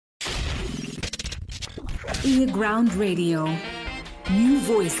earGROUND Radio. New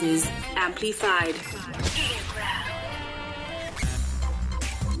voices amplified.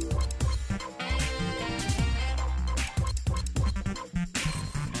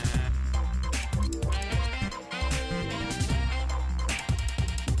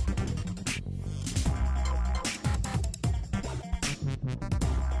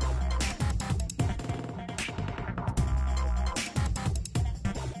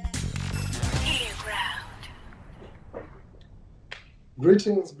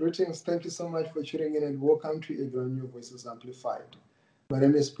 Greetings. Thank you so much for tuning in and welcome to earGROUND New Voices Amplified. My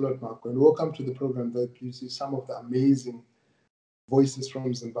name is Plot Marco and welcome to the program that gives you some of the amazing voices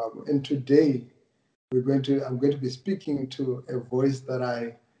from Zimbabwe. And today I'm going to be speaking to a voice that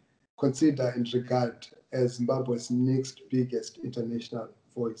I consider and regard as Zimbabwe's next biggest international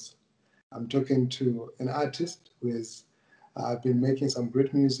voice. I'm talking to an artist who has been making some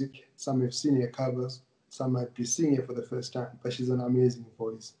great music. Some have seen her covers. Some might be seeing her for the first time, but she's an amazing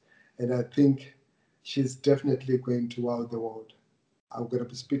voice. And I think she's definitely going to wow the world. I'm going to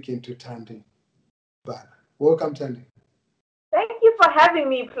be speaking to Thandi. Bhala. Welcome, Thandi. Thank you for having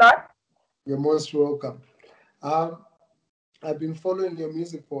me, Plot. You're most welcome. I've been following your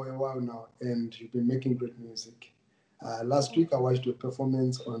music for a while now, and you've been making great music. Last week, I watched your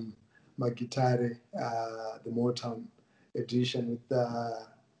performance on Magitare, the Motown edition with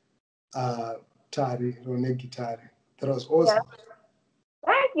Tari, Rone Gitari. That was awesome. Yeah.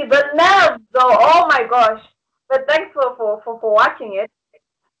 Thank you. The nerves, though, oh my gosh. But thanks for watching it.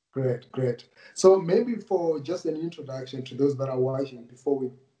 Great. So maybe for just an introduction to those that are watching before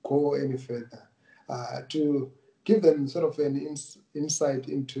we go any further, to give them sort of an insight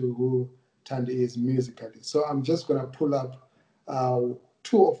into who Thandi is musically. So I'm just going to pull up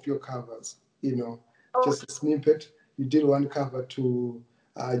two of your covers, just a snippet. You did one cover to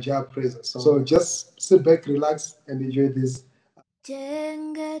Jah Praiser. So just sit back, relax, and enjoy this.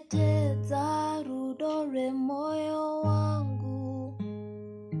 Chengetedza rudo rwemoyo wangu,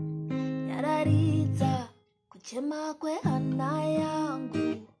 nyararidza kuchema kweana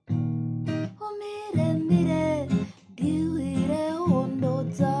yangu, umire ndiwire hondo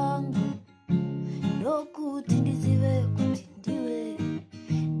dzangu, ndokuti ndizive kuti ndiwe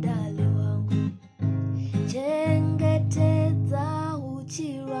dali wangu. Chengetedza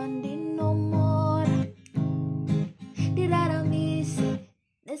uchirwa ndinomora, ndiraramise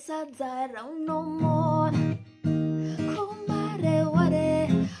nesadza raunomora, kumare ware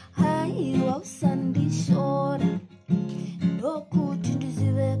haiwa usandishora, ndokuti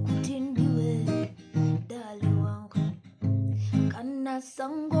ndizive kuti ndiwe dali wangu. Kana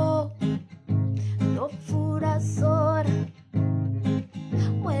sango ndopfura sora,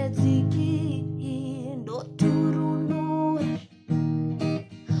 mwedziki ndoturunura,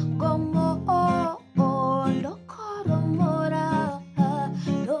 gomo ndokoromora,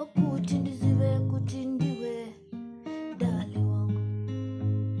 ndokuti ndizive kuti ndiwe dali wangu.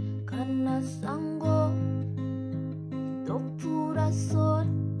 Kana sango ndopfura sora,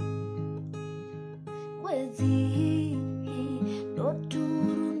 mwedziki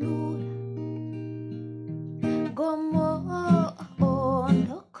ndoturunura, gomo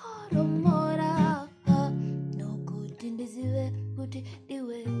ndokoromora, nokuti ndizive kuti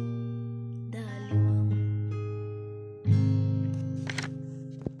ndiwe dali wangu.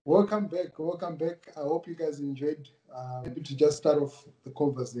 Welcome back. I hope you guys enjoyed. Maybe to just start off the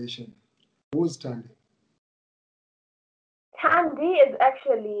conversation. Who's Thandi? Thandi is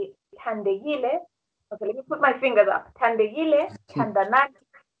actually Thandegile. Okay, let me put my fingers up. Thandegile, Thandanani,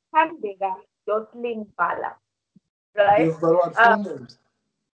 Thandega, Jocelyn Bhala. Right? You've got what, full names?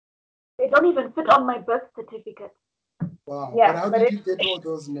 They don't even fit on my birth certificate. Wow. Yeah, but how but did you get all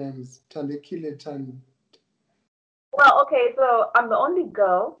those names? Thandekile, Well, okay, so I'm the only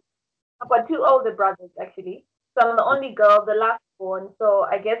girl. I've got two older brothers, actually. So I'm the only girl, the last born. So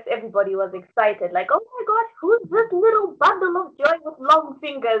I guess everybody was excited. Like, oh my gosh, who's this little bundle of joy with long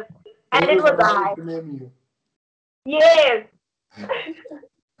fingers? And it was I. To name you. Yes. So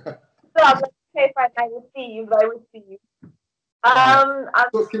I'm like, okay, fine, I will see you.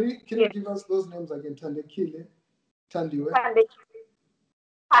 So can you give us those names again? Thandekile, Thandiwe,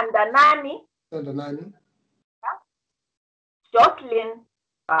 Thandanani, Jocelyn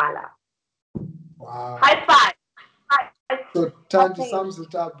Bhala. Wow. High five. So Thandi sums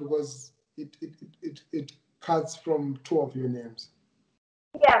it up because it cuts from two of your names.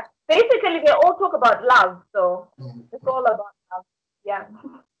 Yeah. Basically, they all talk about love. So it's all about love. Yeah.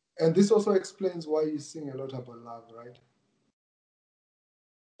 And this also explains why you sing a lot about love, right?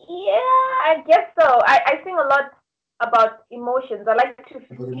 Yeah, I guess so. I sing a lot about emotions. I like to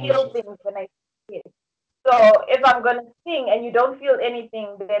feel things when I sing it. So So if I'm gonna sing and you don't feel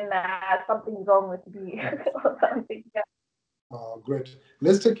anything, then something's wrong with me or something. Yeah. Oh, great.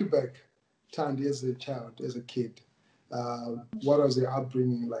 Let's take you back, Thandi, as a child, as a kid. What was your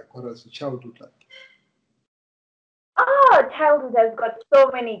upbringing like? What was your childhood like? Oh, childhood has got so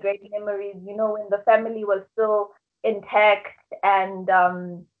many great memories. You know, when the family was still intact, and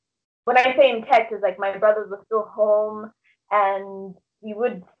when I say intact, is like my brothers were still home, and we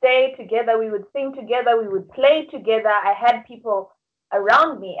would stay together, we would sing together, we would play together. I had people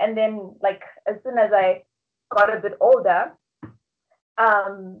around me, and then like as soon as I got a bit older,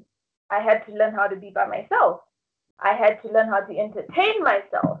 um, I had to learn how to be by myself. I had to learn how to entertain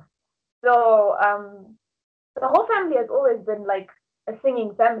myself. So the whole family has always been like a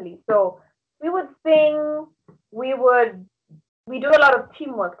singing family. So we would sing, we would we do a lot of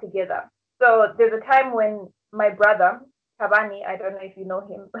teamwork together. So there's a time when my brother Tabani, I don't know if you know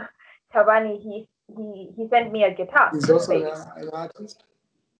him, Tabani, he sent me a guitar. He's also an artist?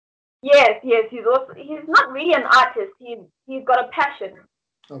 Yes, he's not really an artist. He's got a passion.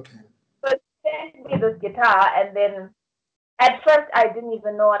 Okay. So he sent me this guitar, and then at first I didn't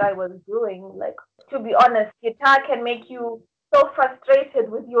even know what I was doing. Like, to be honest, guitar can make you so frustrated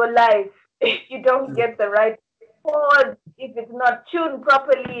with your life if you don't get the right chords, if it's not tuned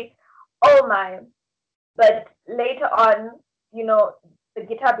properly. Oh my. But later on, you know, the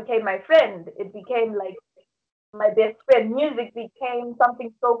guitar became my friend. It became like my best friend. Music became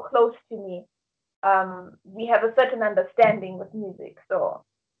something so close to me. We have a certain understanding with music. So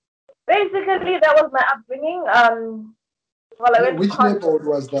basically, that was my upbringing. Well, I went to Which college. neighborhood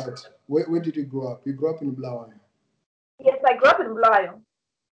was that? Where did you grow up? You grew up in Bhala. Yes, I grew up in Bulawayo,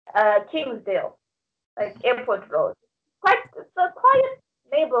 Kingsdale, like Airport Road. It's a quiet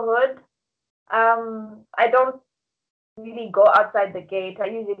neighborhood. I don't really go outside the gate. I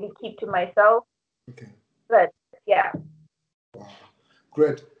usually keep to myself. Okay. But yeah. Wow.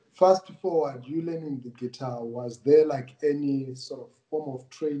 Great. Fast forward, you learning the guitar, was there like any sort of form of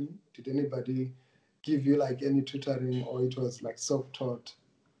training? Did anybody give you like any tutoring, or it was like self-taught?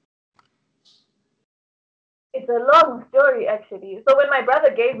 It's a long story actually. So when my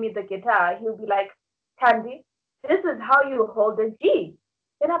brother gave me the guitar, he'll be like, Thandi, this is how you hold a G.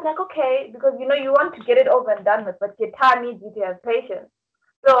 Then I'm like, okay, because you know you want to get it over and done with, but guitar needs you to have patience.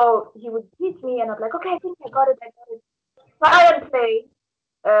 So he would teach me, and I'm like, okay, I think I got it. Try and play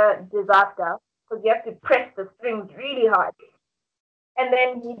disaster, because you have to press the strings really hard. And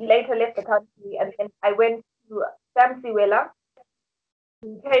then he later left the country, and then I went to Sam Siwela.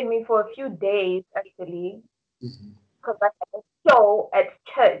 He trained me for a few days actually, because I had a show at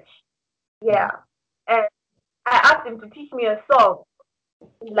church. Yeah. And I asked him to teach me a song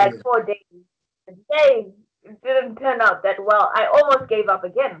in like 4 days. The days didn't turn out that well. I almost gave up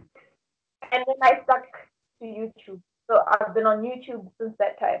again. And then I stuck to YouTube. So I've been on YouTube since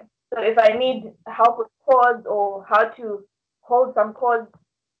that time. So if I need help with chords or how to hold some chords,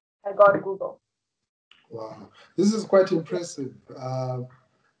 I go on Google. Wow. This is quite impressive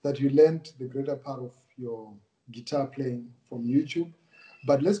that you learned the greater part of your guitar playing from YouTube.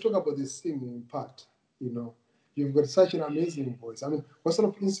 But let's talk about the singing part. You know, you've got such an amazing voice. I mean, what sort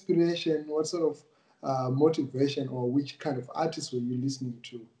of inspiration, what sort of motivation, or which kind of artists were you listening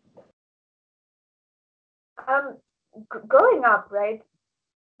to? Growing up, right,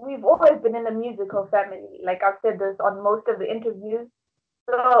 we've always been in a musical family. Like I've said this on most of the interviews.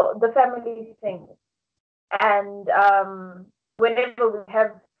 So the family sings. And whenever we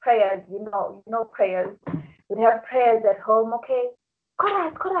have prayers, you know prayers, we'd have prayers at home. Okay,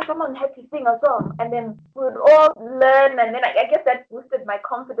 chorus, someone had to sing a song, and then we would all learn, and then I guess that boosted my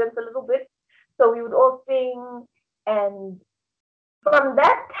confidence a little bit. So we would all sing, and from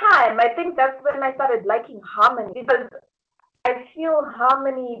that time, I think that's when I started liking harmony, because I feel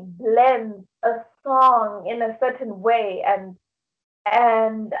harmony blends a song in a certain way, and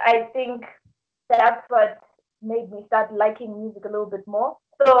I think that's what made me start liking music a little bit more.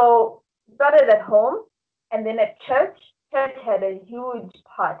 So started at home, and then at church. Church had a huge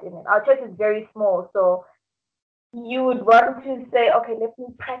part in it. Our church is very small, so you would want to say, okay, let me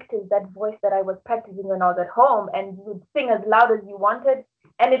practice that voice that I was practicing when I was at home, and you would sing as loud as you wanted,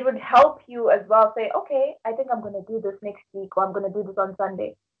 and it would help you as well say, okay, I think I'm going to do this next week, or I'm going to do this on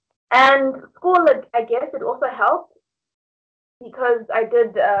Sunday. And school, I guess it also helped, because I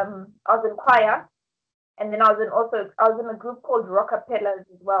was in choir, and then I was in a group called Rockapellas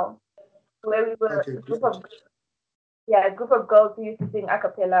as well, where we were a group of girls who used to sing a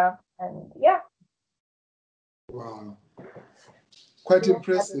cappella, and yeah. Wow, quite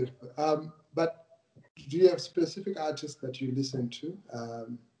impressive. But do you have specific artists that you listen to?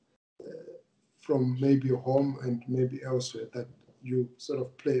 from maybe home and maybe elsewhere that you sort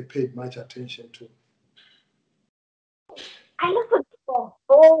of paid much attention to? I listen to a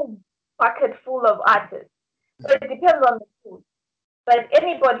whole bucket full of artists. So it depends on the mood. But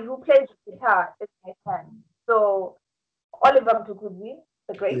anybody who plays the guitar is my fan. So Oliver Mtukudzi,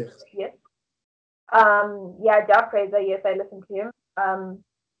 the great, yes. Yeah, Jack Fraser, yes, I listen to him.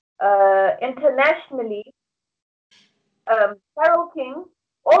 Internationally, Carole King,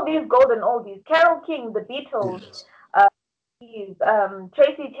 all these golden oldies. Carole King, the Beatles,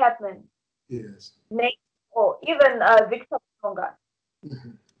 Tracy Chapman, Yes. Nate, or even Victor Tonga.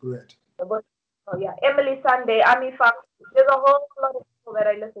 Great. Oh yeah, Emily Sunday, Ami Fox. There's a whole lot of people that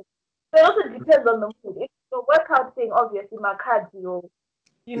I listen to. So it also depends on the mood. If it's a workout thing, obviously my cardio,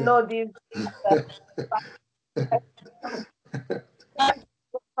 know these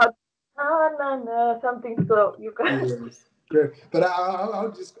something so you can. Yes. Great. But how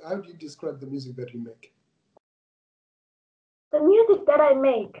do you describe the music that you make? The music that I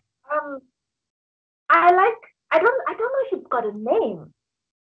make, I don't know if it's got a name.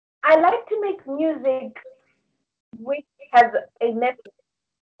 I like to make music which has a message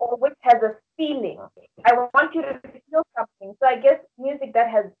or which has a feeling. I want you to feel something. So I guess music that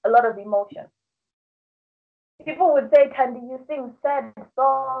has a lot of emotion. People would say, Thandi, you sing sad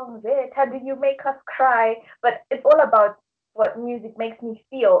songs, Thandi, you make us cry. But it's all about what music makes me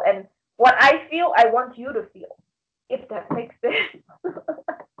feel. And what I feel, I want you to feel, if that makes sense.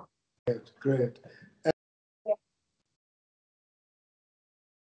 Great.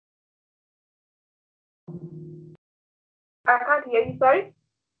 I can't hear you, sorry?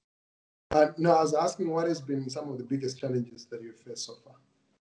 No, I was asking what has been some of the biggest challenges that you've faced so far?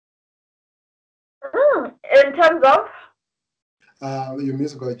 In terms of? Your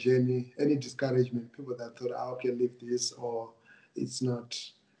musical journey, any discouragement, people that thought, okay, leave this, or it's not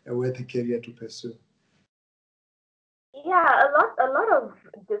a worthy career to pursue? Yeah, a lot of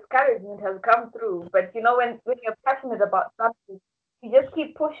discouragement has come through. But when you're passionate about something, you just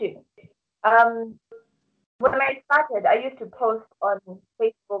keep pushing. When I started, I used to post on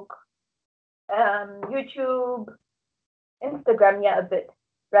Facebook, YouTube, Instagram, a bit,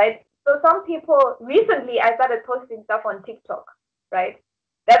 right? So some people, recently I started posting stuff on TikTok, right?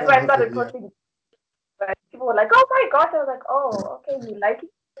 That's why I started posting. Right? People were like, oh my gosh. I was like, oh, okay, you like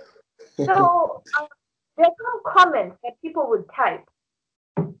it? So there's some comments that people would type,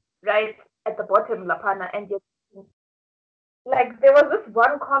 right, at the bottom, Lapana, and just like there was this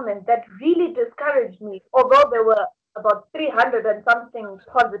one comment that really discouraged me, although there were about 300 and something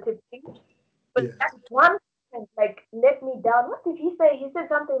positive things. But that one comment like let me down. What did he say? He said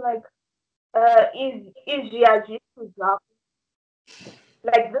something like, is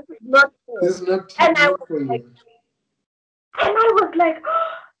like this is not fair. This is not and I was for like, you. And I was like,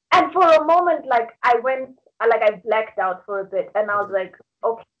 and for a moment, like I blacked out for a bit, and I was like,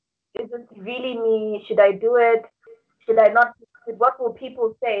 okay, is this really me? Should I do it? Should I not? What will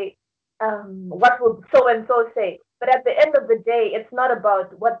people say? What will so and so say? But at the end of the day, it's not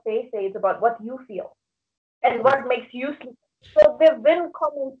about what they say; it's about what you feel and what makes you sleep. So there've been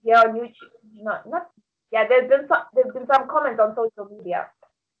comments here on YouTube, there's been some comments on social media,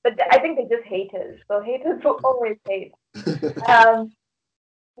 but I think they're just haters. So haters will always hate. I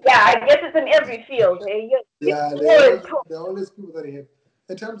guess it's in every field. There are always people that hate.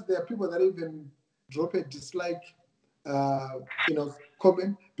 At times there are people that even drop a dislike,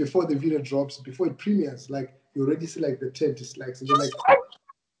 comment before the video drops, before it premieres. Like you already see like the 10 dislikes, and you're like,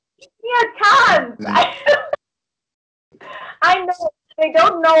 tons. I know they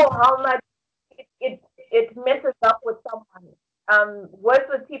don't know how much it messes up with someone. Works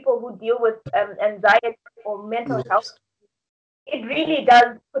with people who deal with anxiety or mental health. It really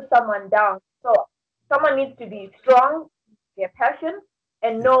does put someone down. So someone needs to be strong, their passion,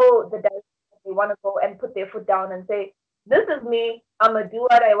 and know the direction they want to go and put their foot down and say, this is me. I'm going to do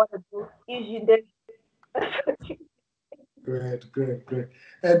what I want to do. Great.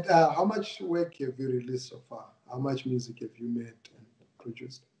 And how much work have you released so far? How much music have you made and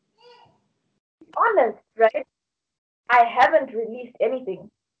produced? Honest, right? I haven't released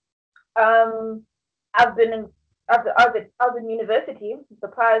anything. I've been I was in university the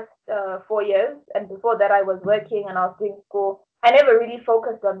past 4 years, and before that I was working and I was doing school. I never really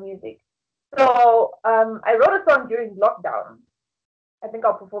focused on music. So I wrote a song during lockdown. I think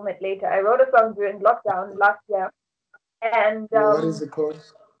I'll perform it later. I wrote a song during lockdown last year. And what is it called?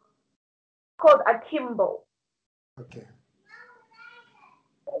 It's called Akimbo. Okay.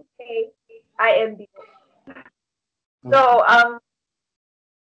 AKIMBO. So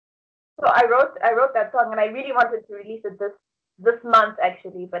so I wrote that song, and I really wanted to release it this month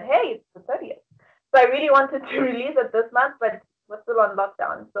actually, but hey, it's the 30th. So I really wanted to release it this month, but we're still on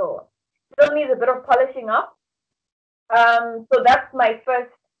lockdown, so still needs a bit of polishing up. So that's my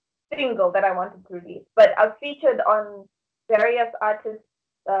first single that I wanted to release. But I've featured on various artists'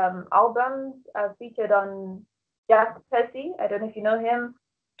 albums. I've featured on Just Percy. I don't know if you know him.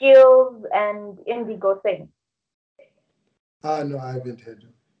 Skills and Indigo Singh. No, I haven't heard you.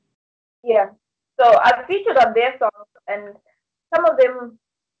 Yeah. So I've featured on their songs, and some of them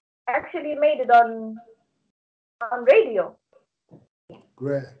actually made it on radio.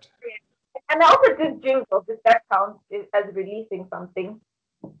 Great. And I also did jingles, if that counts as releasing something.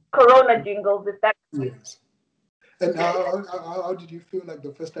 Corona jingles, if that counts. Yes. And how did you feel like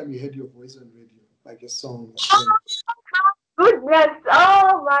the first time you heard your voice on radio, like a song? Goodness,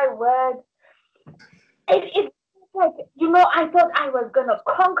 oh my word. It's like, I thought I was going to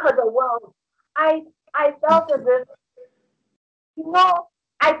conquer the world. I felt as if,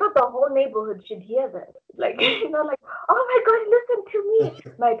 I thought the whole neighborhood should hear this. Like, like, oh my God, listen to me.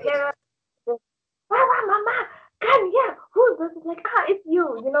 My parents, Mama, come here. Who's this? It's like, it's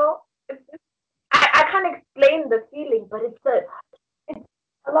you, It's I can't explain the feeling, but it's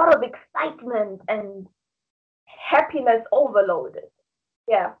a lot of excitement and happiness overloaded.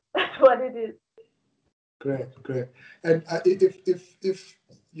 Yeah, that's what it is. Great. And if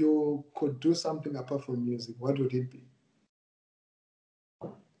you could do something apart from music, what would it be?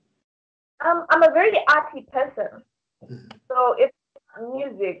 I'm a very arty person, so if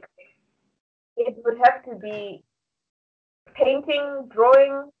music, it would have to be painting,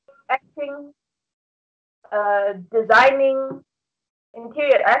 drawing, acting, designing,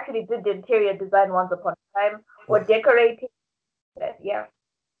 interior. I actually did the interior design once upon a time, or decorating. Yeah.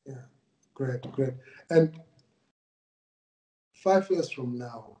 Yeah, great. And 5 years from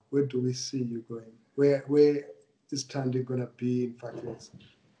now, where do we see you going? Where is Thandi gonna be in 5 years?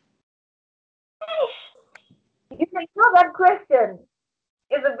 That question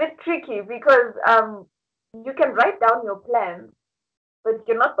is a bit tricky because you can write down your plans, but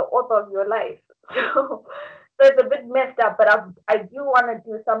you're not the author of your life. So it's a bit messed up, but I do want to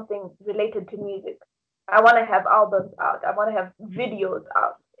do something related to music. I want to have albums out. I want to have videos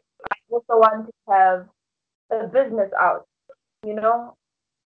out. I also want to have a business out,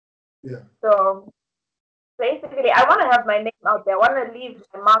 Yeah. So basically, I want to have my name out there. I want to leave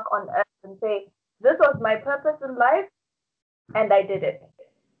my mark on earth and say, this was my purpose in life, and I did it.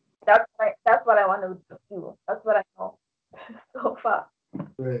 That's what I want to do. That's what I know so far.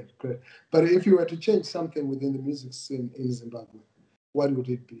 Great. But if you were to change something within the music scene in Zimbabwe, what would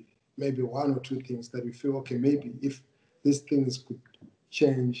it be? Maybe one or two things that you feel, okay, maybe if these things could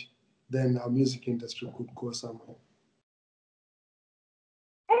change, then our music industry could go somewhere.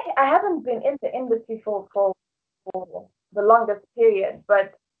 I haven't been in the industry for the longest period,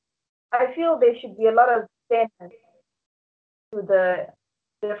 but I feel there should be a lot of fairness to the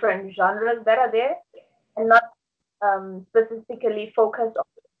different genres that are there, and not specifically focus on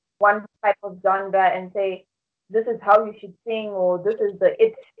one type of genre and say this is how you should sing, or this is the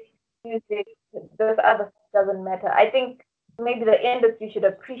it music. This other doesn't matter. I think maybe the industry should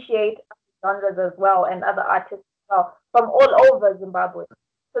appreciate genres as well and other artists as well from all over Zimbabwe,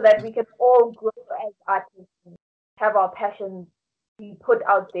 so that we can all grow as artists and have our passions be put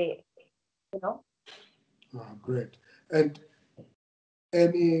out there. Oh, great. And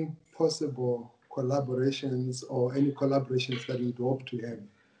any possible collaborations or any collaborations that you'd hope to have?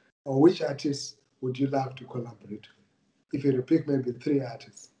 Or which artists would you love to collaborate with? If you were to pick maybe 3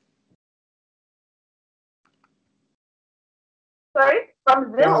 artists. Sorry?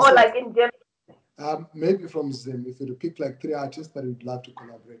 From Zim or like in general? Maybe from Zim, if you were to pick like 3 artists that you'd love to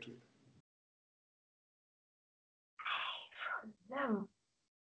collaborate with. From Zim.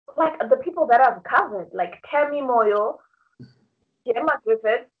 Like the people that I've covered, like Tammy Moyo, Gemma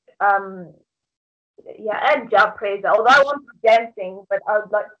Griffith, and Job Praiser. Although I won't be dancing, but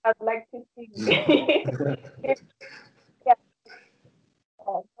I'd like to see. Yeah,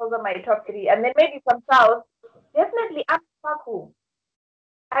 those are my top 3, and then maybe from South, definitely Akpaku.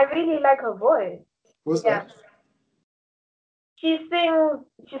 I really like her voice. Who's that? She sings.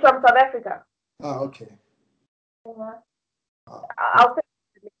 She's from South Africa. Okay. Yeah. I'll say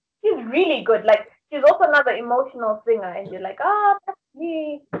she's really good. Like, she's also another emotional singer, and you're like, that's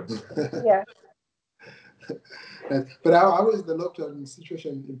me. Yeah. But how is the lockdown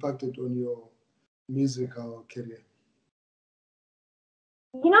situation impacted on your musical career?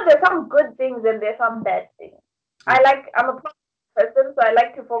 There's some good things and there's some bad things. I'm a positive person, so I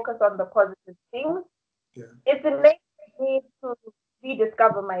like to focus on the positive things. Yeah. It's enabled me to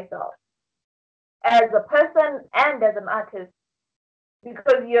rediscover myself as a person and as an artist,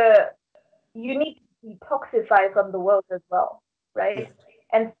 because you're you need to detoxify from the world as well, right?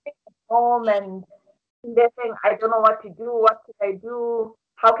 And stay at home and they're saying, I don't know what to do. What should I do?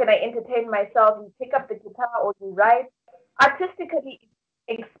 How can I entertain myself? You pick up the guitar or you write. Artistically,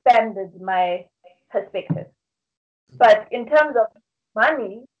 it expanded my perspective. But in terms of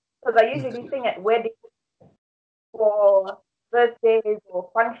money, because I usually sing at weddings or birthdays or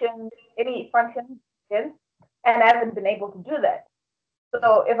functions, any functions, and I haven't been able to do that.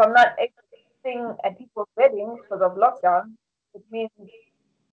 So if I'm not able to sing at people's weddings because of lockdown, it means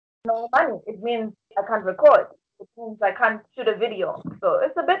no money. It means I can't record. It means I can't shoot a video. So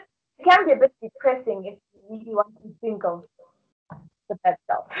it can be a bit depressing if you really want to think of the bad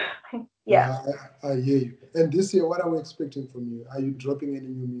stuff. Yeah. I hear you. And this year, what are we expecting from you? Are you dropping any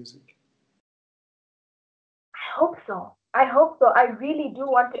new music? I hope so. I hope so. I really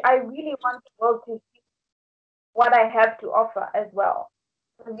want the world to see what I have to offer as well.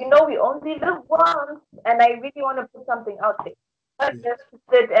 Because we only live once, and I really want to put something out there. Not just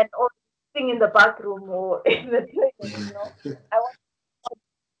sit and sing in the bathroom or in the toilet. I want.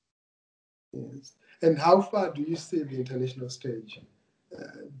 Yes. And how far do you see the international stage?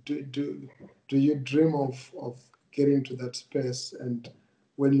 Do you dream of getting to that space? And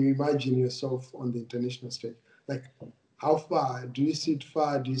when you imagine yourself on the international stage, like how far do you see it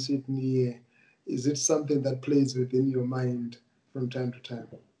far? Do you see it near? Is it something that plays within your mind from time to time?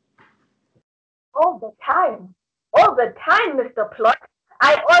 All the time, Mr. Plot.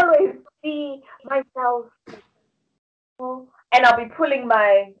 I always see myself, and I'll be pulling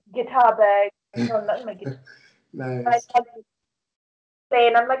my guitar bag. No, not my guitar. Nice.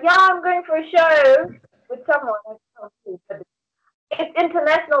 And I'm like, yeah, I'm going for a show with someone. But it's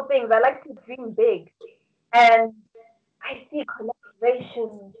international things. I like to dream big, and I see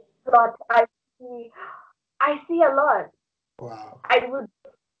collaboration plot. I see a lot. Wow. I would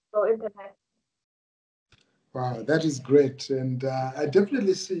go international. Wow, that is great. And I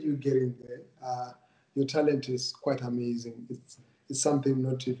definitely see you getting there. Your talent is quite amazing. It's something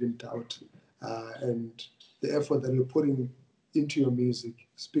not to even doubt. And the effort that you're putting into your music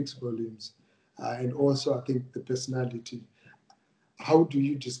speaks volumes. And also, I think the personality. How do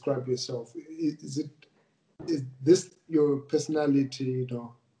you describe yourself? Is this your personality,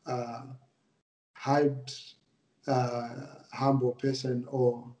 hyped, humble person,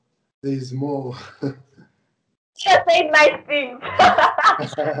 or there is more? Just say nice things.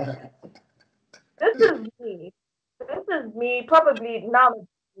 This is me. This is me. Probably now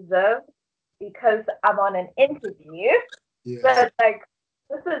deserved because I'm on an interview. Yes. So it's like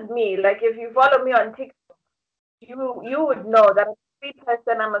this is me. Like if you follow me on TikTok, you would know that I'm a free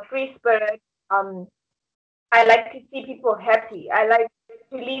person. I'm a free spirit. I like to see people happy. I like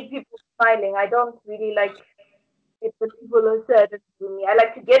to leave people smiling. I don't really like it when people are sad to me. I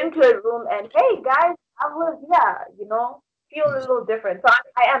like to get into a room and hey guys, I was feel a little different. So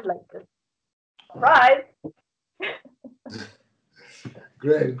I am like this. Surprise.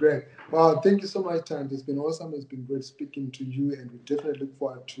 Great. Wow, thank you so much, Thandi. It's been awesome. It's been great speaking to you, and we definitely look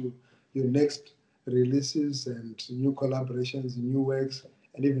forward to your next releases and new collaborations, new works,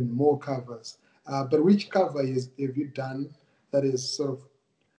 and even more covers. But which cover have you done that has sort of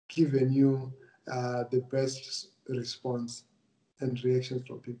given you the best response and reactions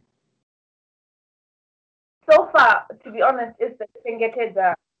from people? So far, to be honest, is the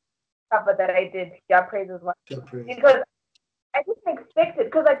Singete cover that I did, Yeah Praises one. Because I didn't expect it,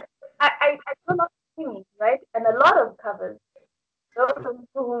 because I do a lot of singing, right? And a lot of covers. Those are people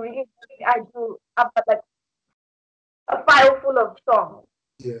who really, I've got like a file full of songs.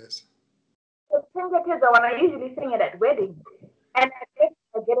 Yes. The Singete is the one I usually sing it at weddings. And I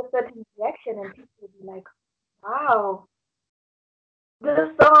get a certain reaction, and people will be like, wow, this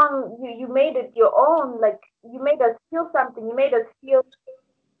song, you made it your own. Like, you made us feel something. You made us feel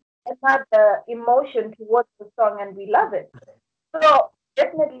another emotion towards the song, and we love it. So,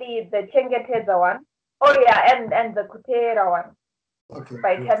 definitely the Chengeteza one. Oh, yeah, and the Kutera one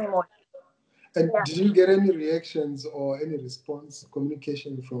by Tammy Moore. And did you get any reactions or any response,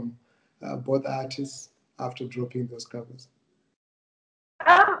 communication from both artists after dropping those covers?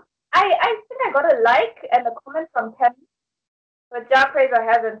 I think I got a like and a comment from Tammy, but Japraser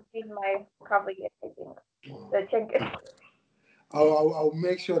hasn't seen my cover yet. I think the Chengeteza. I'll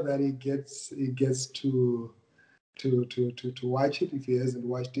make sure that he gets to watch it if he hasn't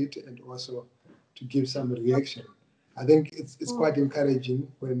watched it, and also to give some reaction. I think it's quite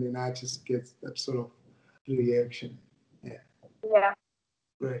encouraging when an artist gets that sort of reaction. Yeah.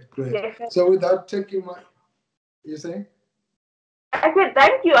 Great. Yeah. So without taking you saying? I said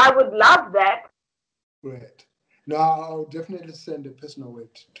thank you. I would love that. Great. No, I'll definitely send a personal word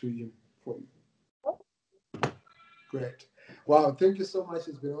to him for you. Great. Wow, thank you so much.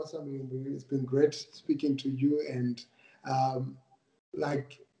 It's been awesome. It's been great speaking to you. And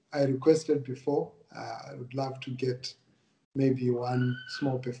like I requested before, I would love to get maybe one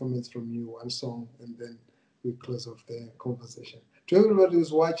small performance from you, one song, and then we close off the conversation. To everybody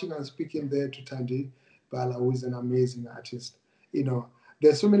who's watching, I'm speaking there to Thandi Bhala, who is an amazing artist. You know,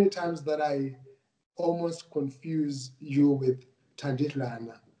 there's so many times that I almost confuse you with Thandi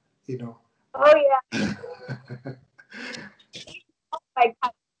Lana, you know. Oh yeah. Like,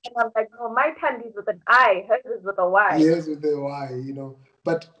 and I'm like, no, my Thandi's with an I, hers is with a Y. Yes, with the Y, you know.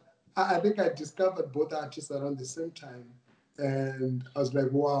 But I think I discovered both artists around the same time. And I was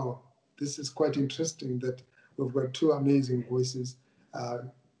like, wow, this is quite interesting that we've got two amazing voices.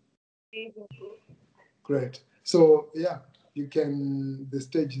 Great. So, yeah, the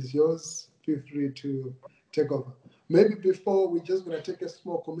stage is yours. Feel free to take over. Maybe before, we're just going to take a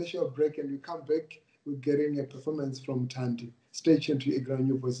small commercial break and we come back, we're getting a performance from Thandi. Stay tuned to earGROUND,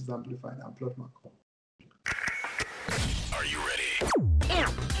 New Voices Amplified. I'm Plot Mark. Are you ready?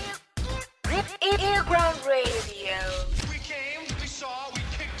 earGROUND Radio. We came, we saw, we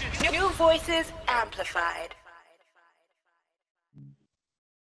kicked it. New Voices Amplified.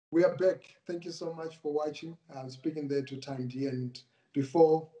 We are back. Thank you so much for watching. I'm speaking there to Thandi. And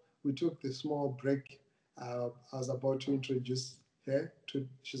before we took the small break, I was about to introduce her.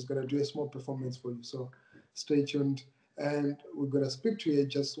 She's going to do a small performance for you. So stay tuned. And we're going to speak to her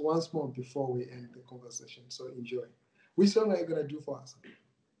just once more before we end the conversation. So enjoy. Which song are you going to do for us?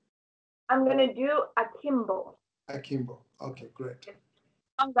 I'm going to do Akimbo. Akimbo. Okay, great.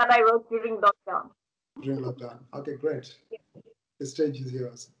 Song that I wrote during lockdown. During lockdown. Okay, great. The stage is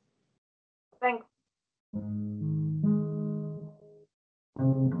yours. Thanks.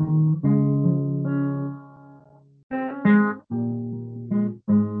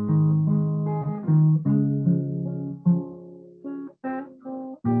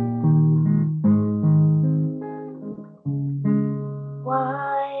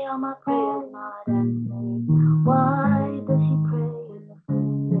 Why are my prayers not answered? Why does she pray in the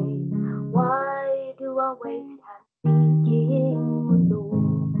first place? Why do I waste time speaking alone?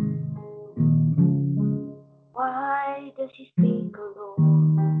 Why does she speak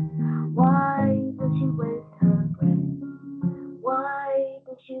alone? Why does she waste her breath? Why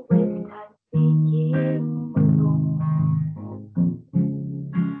does she waste time speaking alone?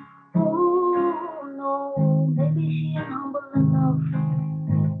 Oh no, maybe she ain't humble enough.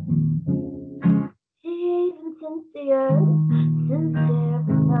 She isn't sincere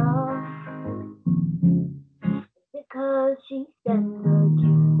enough. Because she sends a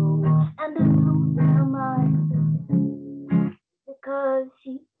Kimbo and is losing her mind. Because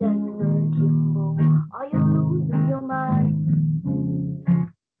she sends a Kimbo, are you losing your mind?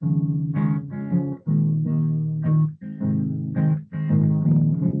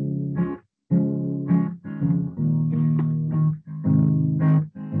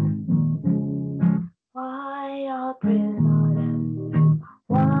 Why are prayers not answered?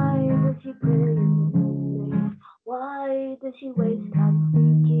 Why does she pray in the first place? Why does she waste time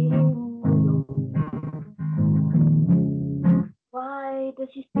speaking alone? Why does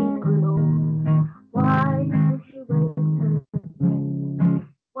she speak alone? Why does she waste her breath?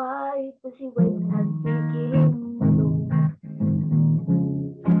 Why does she waste time speaking alone?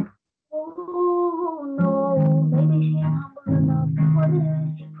 Oh no, maybe she ain't humble enough. What is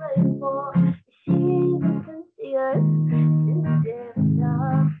she praying for? Is she even sincere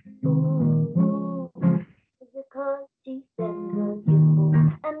enough? Ooh, is it 'cause she sends her Kimbo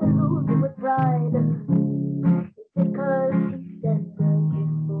and is losing with pride? Is it 'cause she sends her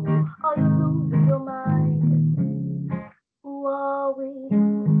Kimbo? Are you losing your mind? Who are we?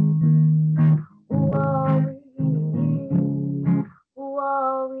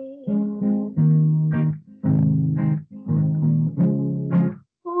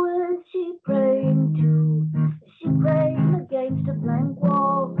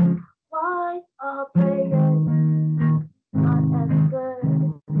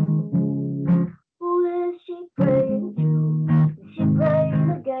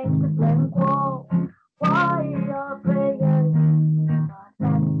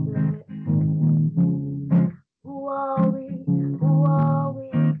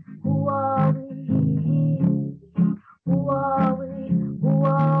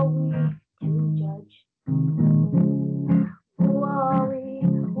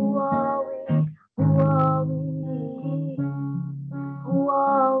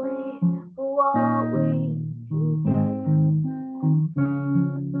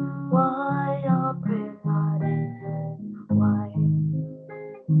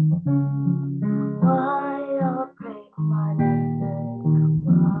 Why your break my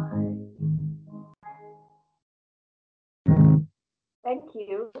why? Thank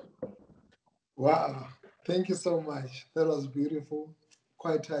you. Wow. Thank you so much. That was beautiful,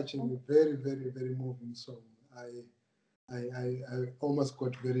 quite touching, very, very, very moving song. I almost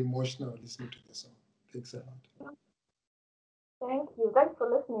got very emotional listening to the song. Thanks a lot. Thank you. Thanks for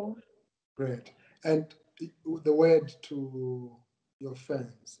listening. Great. And the word to your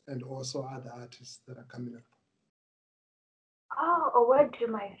fans and also other artists that are coming up. Oh, a word to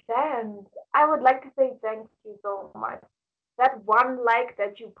my fans. I would like to say thank you so much. That one like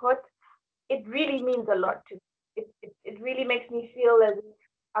that you put, it really means a lot to me. It really makes me feel as if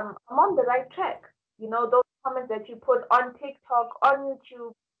I'm on the right track. You know, those comments that you put on TikTok, on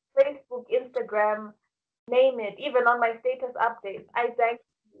YouTube, Facebook, Instagram, name it, even on my status updates. I thank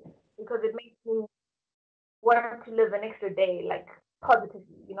you because it makes me want to live an extra day, like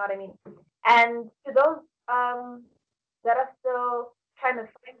positively, you know what I mean? And to those that are still trying to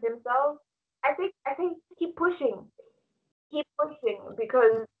find themselves, I think keep pushing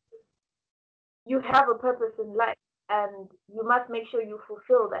because you have a purpose in life and you must make sure you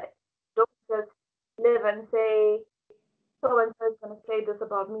fulfill that. Don't just live and say so and so is gonna say this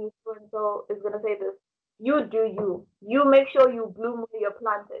about me, so and so is gonna say this. You do you. You make sure you bloom where you're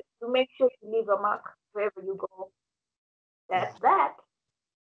planted. You make sure you leave a mark wherever you go. Wow. That's that.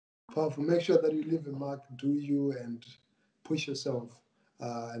 Powerful. Make sure that you leave a mark, do you, and push yourself.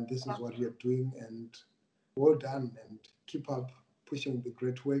 And this Yeah. is what you're doing. And well done. And keep up pushing the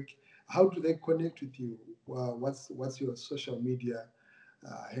great work. How do they connect with you? What's your social media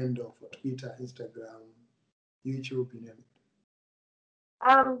handle for Twitter, Instagram, YouTube, you name it?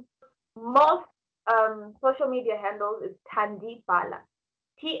 Most social media handles is Thandi Bhala.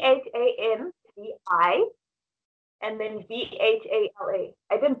 Thandi and then Bhala.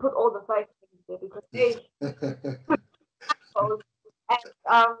 I didn't put all the five things there because they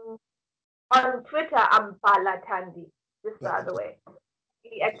and on Twitter I'm Bhala Thandi. Just the other way.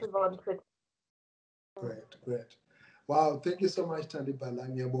 Really active on Twitter. Great, great. Wow, thank you so much, Thandi Bhala.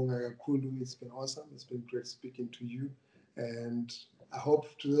 Ngiyabonga kakhulu. It's been awesome. It's been great speaking to you. And I hope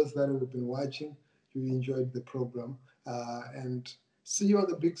to those that have been watching, you enjoyed the program. And see you on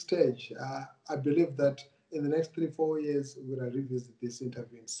the big stage. I believe that in the next 3-4 years, we're going to revisit this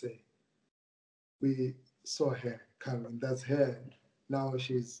interview and say, we saw her coming. That's her. Now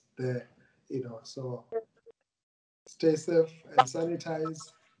she's there, you know. So stay safe and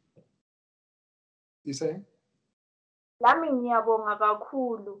sanitize. You saying? Lami ngiyabonga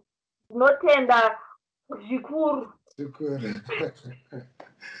kakhulu. Nothenda zikuru. Super.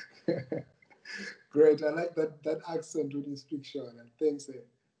 Great. I like that accent when you speak, Sean. Thanks.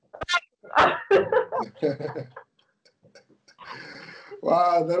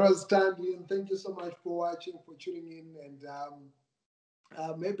 Wow, that was Thandi. And thank you so much for watching, for tuning in. And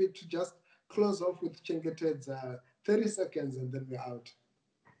maybe to just close off with Chengeted's 30 seconds and then we're out.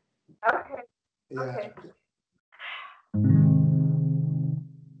 Okay. Yeah. Okay.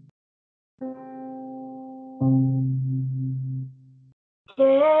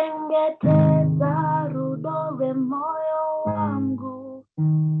 Chengeteza rudo moyo wangu,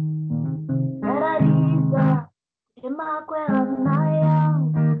 yarariza emakwena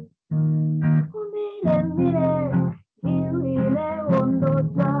yangu, umile iwile wondo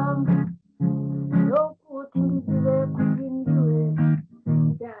zangu, lokuti ndiziwe kuzindiwe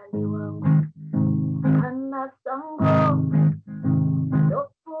mdali wangu, kana sango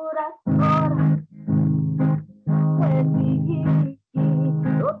lokura sora, webigi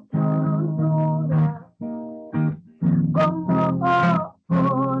loturunura, como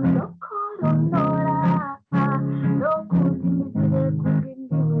no coronora, lokuti ndiziwe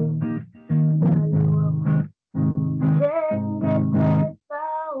kuzindiwe mdali wangu, chengeteza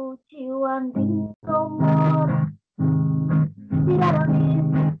uchiwa nditomora,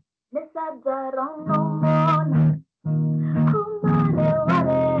 Tiraronisi, Nesadaronomona, Kumare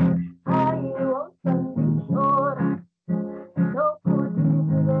ware, Ayo Sandishora, no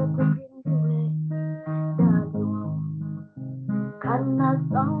Kudizure Kudindure, Dalo, Kana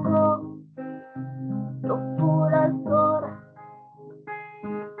Sango, Topura Sora,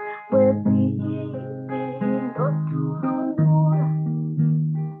 Webi, Doturundura,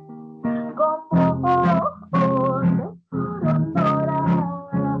 Como, no Coronora,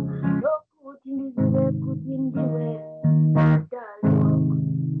 no Kudindure, Dalo.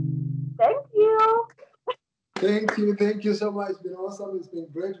 Thank you. Thank you so much. It's been awesome. It's been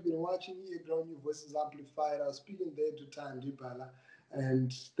great. We've been watching earGROUND, Your Voices Amplified. I was speaking there to Thandi Bhala,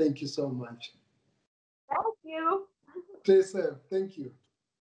 and thank you so much. Thank you. Stay safe. Thank you.